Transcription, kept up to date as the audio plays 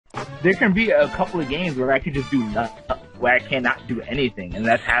there can be a couple of games where I could just do nothing, where I cannot do anything, and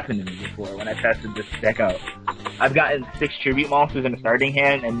that's happened to me before when I tested this deck out. I've gotten 6 tribute monsters in a starting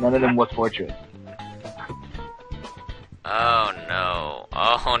hand, and none of them was Fortress. Oh no.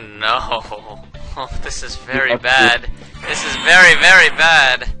 Oh no. Oh, this is very bad. This is very, very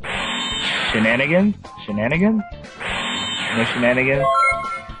bad. Shenanigans? Shenanigans? No shenanigans?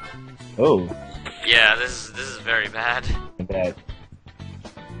 Oh. Yeah, this is very bad. Bad.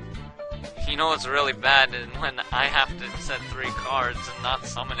 You know what's really bad is when I have to set 3 cards and not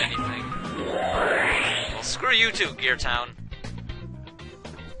summon anything. Well, screw you too, Gear Town.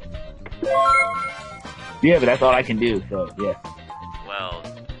 Yeah, but that's all I can do, so, yeah. Well,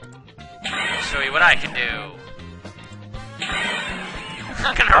 I'll show you what I can do.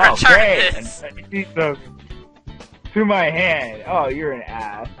 I'm gonna return great. this! So, to my hand. Oh, you're an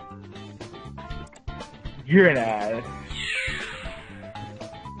ass. You're an ass.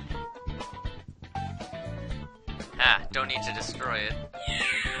 Ah, don't need to destroy it.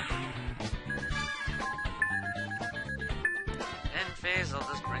 End phase, I'll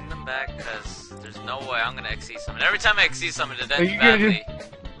just bring them back, because there's no way I'm gonna XC summon. Every time I XC summon, it ends badly.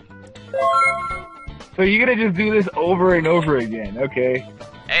 So you're gonna just do this over and over again, okay?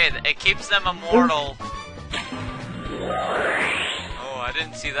 Hey, it keeps them immortal. Oh, I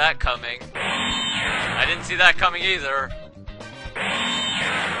didn't see that coming. I didn't see that coming either.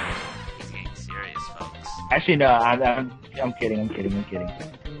 He's getting serious, folks. Actually, no, I'm kidding.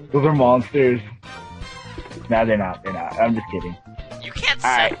 Those are monsters. No, they're not. I'm just kidding. You can't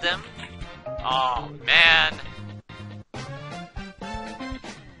set them. Oh man.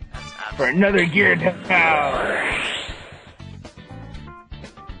 For another gear down.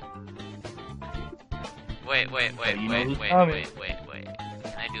 Wait. Can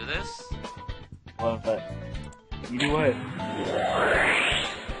I do this? What? You do what?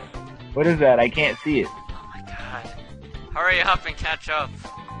 What is that? I can't see it. Oh my god. Hurry up and catch up.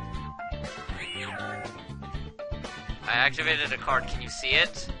 I activated a card. Can you see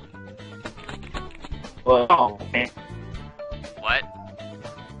it? Oh, man. What?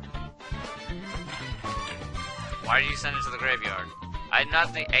 Why did you send it to the graveyard? I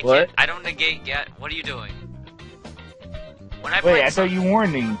don't negate yet. What are you doing? When I Wait, I thought you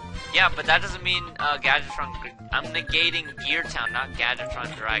warned me. Yeah, but that doesn't mean Gadgetron. I'm negating Gear Town, not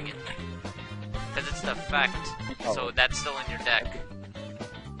Gadgetron Dragon. Because it's the effect. Oh. So that's still in your deck.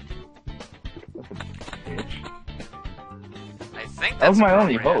 I think that's that was my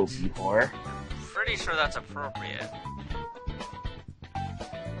only appropriate. hope, you whore. Pretty sure that's appropriate.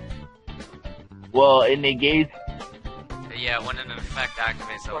 Well, it negates. Yeah, when an effect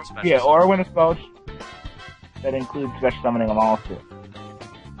activates, that was special. Yeah, or when a spell that includes special summoning a monster.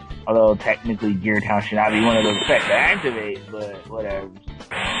 Although technically Gear Town should not be one of those effects that activate, but whatever.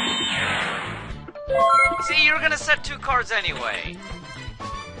 See, you were gonna set 2 cards anyway.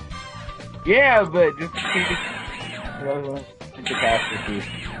 Yeah, but just catastrophe.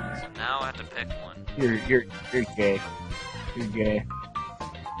 So now I have to pick one. You're gay. You're gay.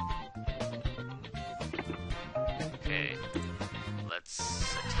 Okay,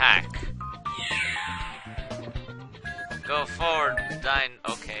 let's attack. Go forward, Dine.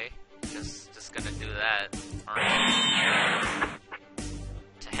 Okay, just gonna do that. Alright.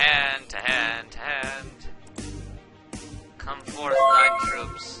 To hand. Come forth, Dine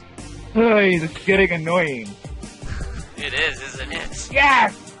troops. Hey, this is getting annoying. It is, isn't it?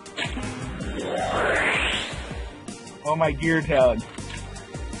 Yes! Oh my Gear Town.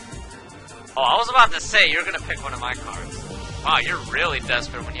 Oh, I was about to say, you're gonna pick one of my cards. Wow, you're really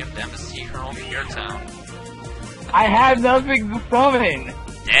desperate when you have Demis to your own Gear Town. I have nothing to summon!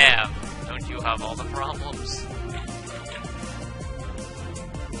 Damn, don't you have all the problems?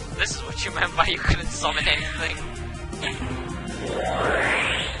 This is what you meant by you couldn't summon anything?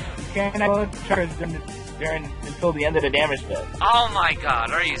 Can I charge them until the end of the damage step? Oh my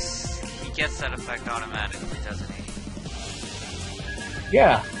god, he gets that effect automatically, doesn't he?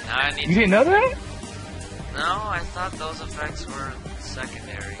 Yeah. Now I need You didn't know that? No, I thought those effects were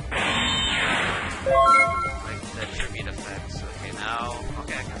secondary. Like the tribute effects. Okay, now...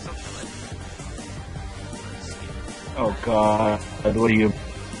 Okay, I can still kill it. Oh god. What are you...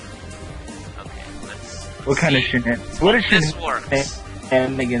 Okay, let's... What kind of shenanigans? What is this works.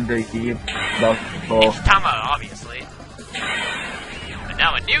 Shenanigans are you about to pull? Tama, obviously. And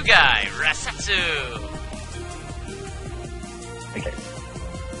now a new guy, Rasetsu! Okay.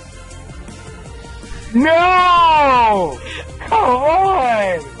 No! Come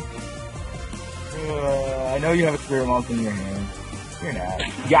on! I know you have a spirit monster in your hand. You're not.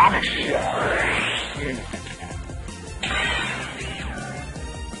 Yaksha! You're not.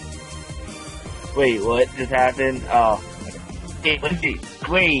 Wait, what just happened? Oh. Hey,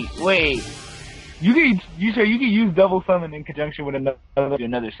 wait. You can use double summon in conjunction with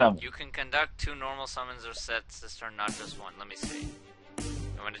another summon. You can conduct 2 normal summons or sets this turn, not just one. Let me see.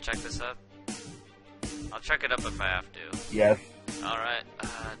 You want to check this up? I'll check it up if I have to. Yes. Alright,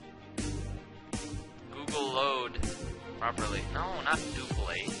 Google load properly. No, not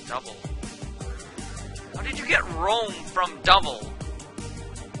duplicate, double. How did you get Rome from double?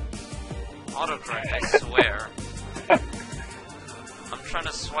 Autocorrect, I swear. I'm trying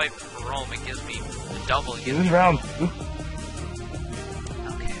to swipe Rome, it gives me the double. Is this round 2?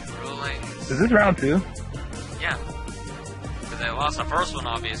 Okay, rulings. Is this round 2? Yeah. Because I lost the first one,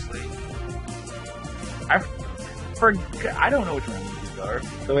 obviously. I don't know which round these are.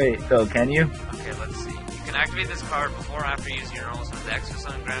 So wait, so can you? Okay, let's see. You can activate this card before or after using your normal summon. The extra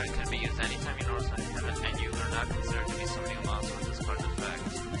summon granted can be used anytime you normal summon it, and you are not considered to be summoning a monster with this card's effect.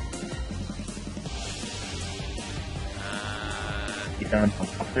 You found a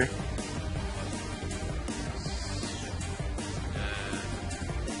monster?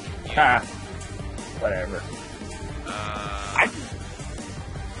 Ah, whatever.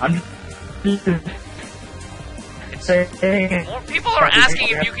 I'm just saying. More people are asking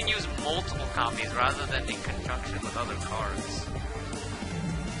if you can use multiple copies rather than in conjunction with other cards.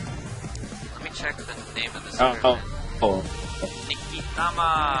 Let me check the name of this version. Oh. Nikitama!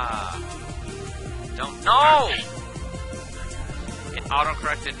 Don't know! It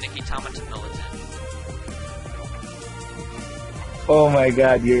auto-corrected Nikitama to Militant. Oh my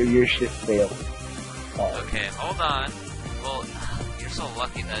god, your shit failed. Oh. Okay, hold on. Well, you're so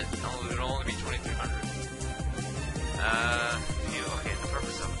lucky that it would only be 2,300. Okay, the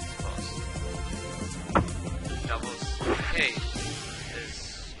purpose of this post. Doubles. Okay.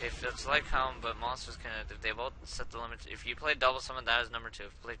 If it's like how, but monsters can, if they both set the limit, if you play double summon, that is number 2.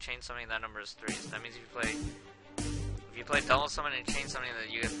 If you play chain summoning, that number is 3. So that means if you play double summon and chain summoning,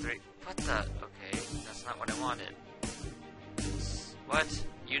 that you get 3. What the? Okay, that's not what I wanted. What?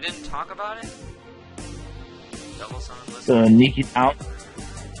 You didn't talk about it? Double summon, listen. So Nikki out.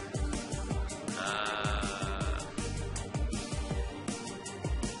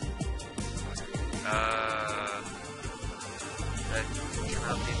 That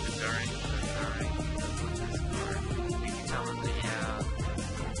cannot be the during. Nikki tell them that, yeah.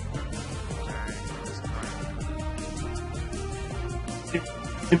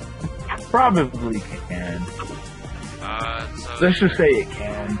 It probably can. So let's just say it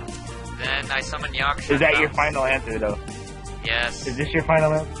can. Then I summon Yaksha. Is that your final answer, though? Yes. Is this your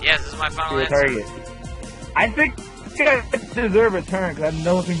final answer? Yes, this is my final answer. Target. I think I deserve a turn because I'm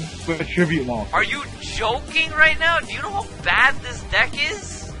nothing with a tribute monster. Are you joking right now? Do you know how bad this deck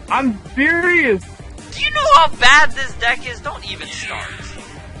is? I'm serious. Do you know how bad this deck is? Don't even start.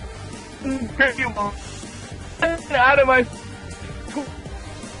 Tribute monster. Out of my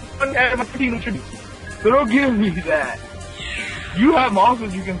team of tribute. So don't give me that. You have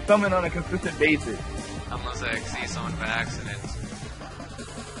monsters you can summon on a consistent basis. Unless I see someone by accident.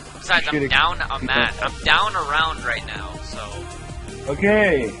 Besides, I'm down a mat. I'm down a round right now, so...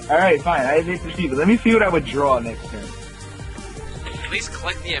 Okay. Alright, fine. I hate to see, but let me see what I would draw next turn. At least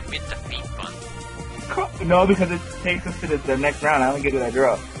click the admit defeat button. No, because it takes us to the next round. I don't get what I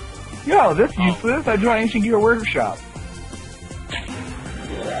draw. Yo, this is useless. I draw Ancient Gear Workshop.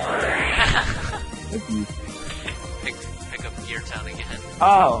 This is useless. Pick up Gear Town again.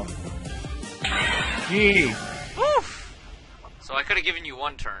 Oh. Gee. Woof! So I could have given you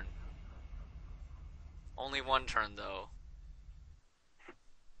 1 turn. Only 1 turn, though.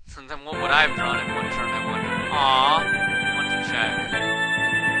 So then what would I have drawn in 1 turn, I wonder? Aww. I want to check.